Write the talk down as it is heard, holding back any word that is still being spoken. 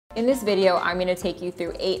In this video, I'm going to take you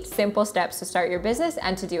through 8 simple steps to start your business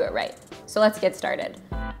and to do it right. So let's get started.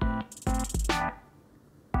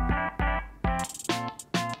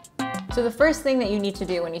 So the first thing that you need to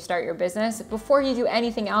do when you start your business, before you do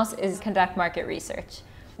anything else, is conduct market research.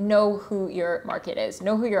 Know who your market is,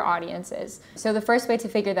 know who your audience is. So the first way to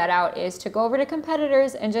figure that out is to go over to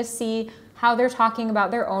competitors and just see how they're talking about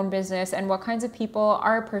their own business and what kinds of people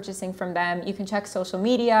are purchasing from them. You can check social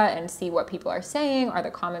media and see what people are saying. Are the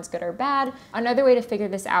comments good or bad? Another way to figure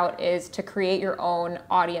this out is to create your own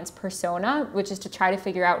audience persona, which is to try to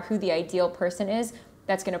figure out who the ideal person is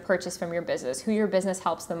that's going to purchase from your business, who your business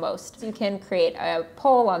helps the most. You can create a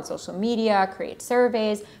poll on social media, create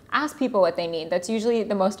surveys, ask people what they need. That's usually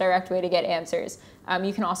the most direct way to get answers.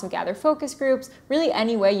 You can also gather focus groups, really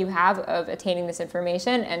any way you have of attaining this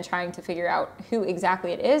information and trying to figure out who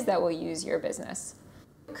exactly it is that will use your business.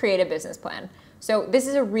 Create a business plan. So this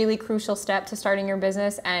is a really crucial step to starting your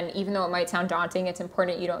business, and even though it might sound daunting, it's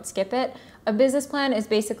important you don't skip it. A business plan is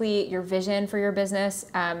basically your vision for your business.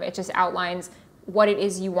 It just outlines what it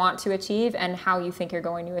is you want to achieve and how you think you're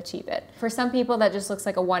going to achieve it. For some people, that just looks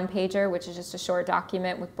like a one-pager, which is just a short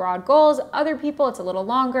document with broad goals. Other people, it's a little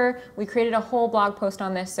longer. We created a whole blog post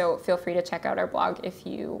on this, so feel free to check out our blog if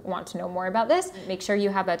you want to know more about this. Make sure you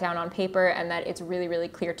have that down on paper and that it's really, really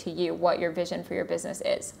clear to you what your vision for your business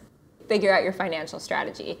is. Figure out your financial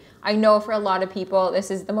strategy. I know for a lot of people, this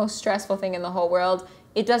is the most stressful thing in the whole world.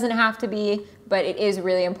 It doesn't have to be, but it is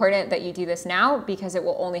really important that you do this now because it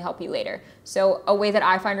will only help you later. So a way that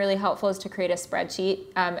I find really helpful is to create a spreadsheet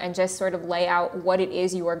and just sort of lay out what it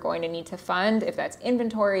is you are going to need to fund, if that's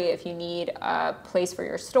inventory, if you need a place for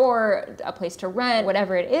your store, a place to rent,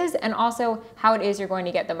 whatever it is, and also how it is you're going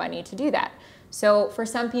to get the money to do that. So for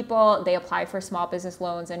some people, they apply for small business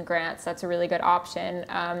loans and grants. That's a really good option.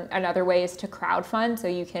 Another way is to crowdfund. So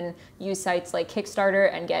you can use sites like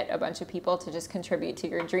Kickstarter and get a bunch of people to just contribute to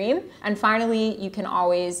your dream. And finally, you can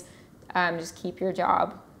always just keep your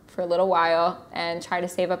job for a little while and try to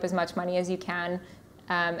save up as much money as you can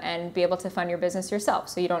and be able to fund your business yourself.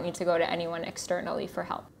 So you don't need to go to anyone externally for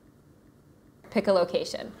help. Pick a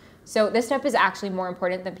location. So this step is actually more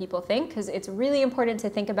important than people think because it's really important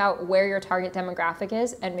to think about where your target demographic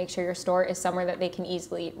is and make sure your store is somewhere that they can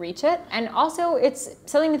easily reach it. And also it's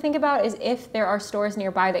something to think about is if there are stores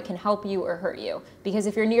nearby that can help you or hurt you. Because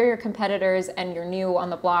if you're near your competitors and you're new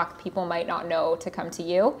on the block, people might not know to come to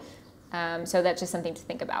you. So that's just something to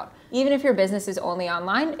think about. Even if your business is only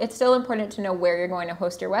online, it's still important to know where you're going to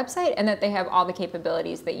host your website and that they have all the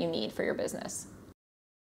capabilities that you need for your business.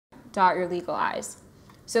 Dot your legal I's.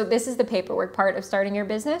 So this is the paperwork part of starting your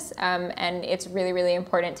business, and it's really, really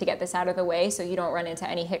important to get this out of the way so you don't run into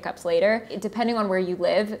any hiccups later. Depending on where you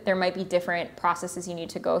live, there might be different processes you need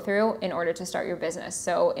to go through in order to start your business.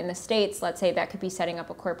 So in the States, let's say that could be setting up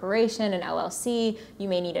a corporation, an LLC. You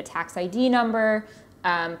may need a tax ID number,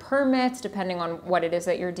 permits, depending on what it is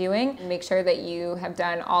that you're doing. Make sure that you have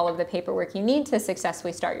done all of the paperwork you need to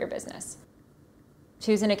successfully start your business.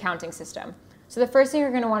 Choose an accounting system. So the first thing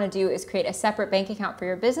you're going to want to do is create a separate bank account for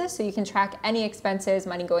your business so you can track any expenses,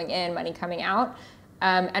 money going in, money coming out.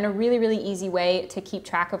 And a really, really easy way to keep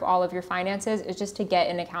track of all of your finances is just to get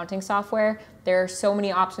an accounting software. There are so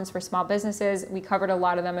many options for small businesses. We covered a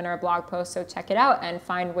lot of them in our blog post, so check it out and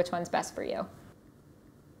find which one's best for you.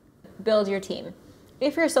 Build your team.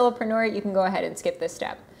 If you're a solopreneur, you can go ahead and skip this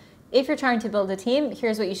step. If you're trying to build a team,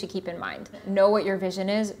 here's what you should keep in mind. Know what your vision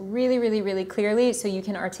is really, really, really clearly so you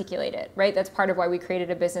can articulate it, right? That's part of why we created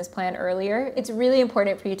a business plan earlier. It's really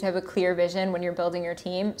important for you to have a clear vision when you're building your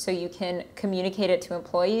team so you can communicate it to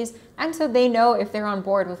employees and so they know if they're on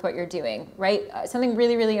board with what you're doing, right? Something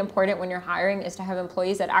really, really important when you're hiring is to have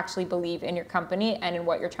employees that actually believe in your company and in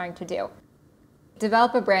what you're trying to do.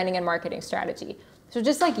 Develop a branding and marketing strategy. So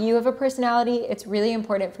just like you have a personality, it's really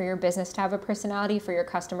important for your business to have a personality for your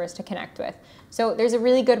customers to connect with. So there's a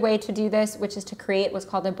really good way to do this, which is to create what's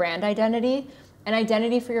called a brand identity. An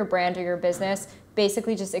identity for your brand or your business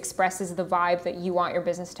basically just expresses the vibe that you want your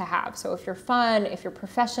business to have. So if you're fun, if you're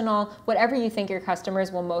professional, whatever you think your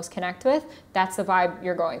customers will most connect with, that's the vibe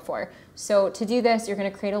you're going for. So to do this, you're going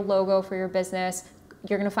to create a logo for your business.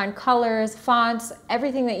 You're going to find colors, fonts,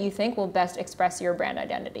 everything that you think will best express your brand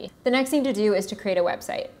identity. The next thing to do is to create a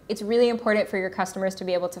website. It's really important for your customers to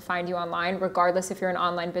be able to find you online, regardless if you're an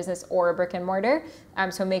online business or a brick and mortar.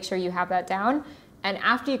 So make sure you have that down. And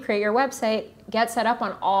after you create your website, get set up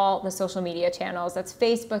on all the social media channels. That's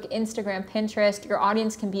Facebook, Instagram, Pinterest. Your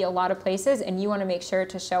audience can be a lot of places and you want to make sure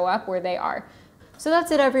to show up where they are. So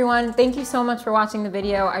that's it, everyone. Thank you so much for watching the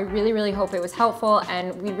video. I really, really hope it was helpful,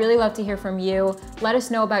 and we'd really love to hear from you. Let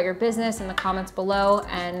us know about your business in the comments below,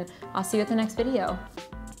 and I'll see you at the next video.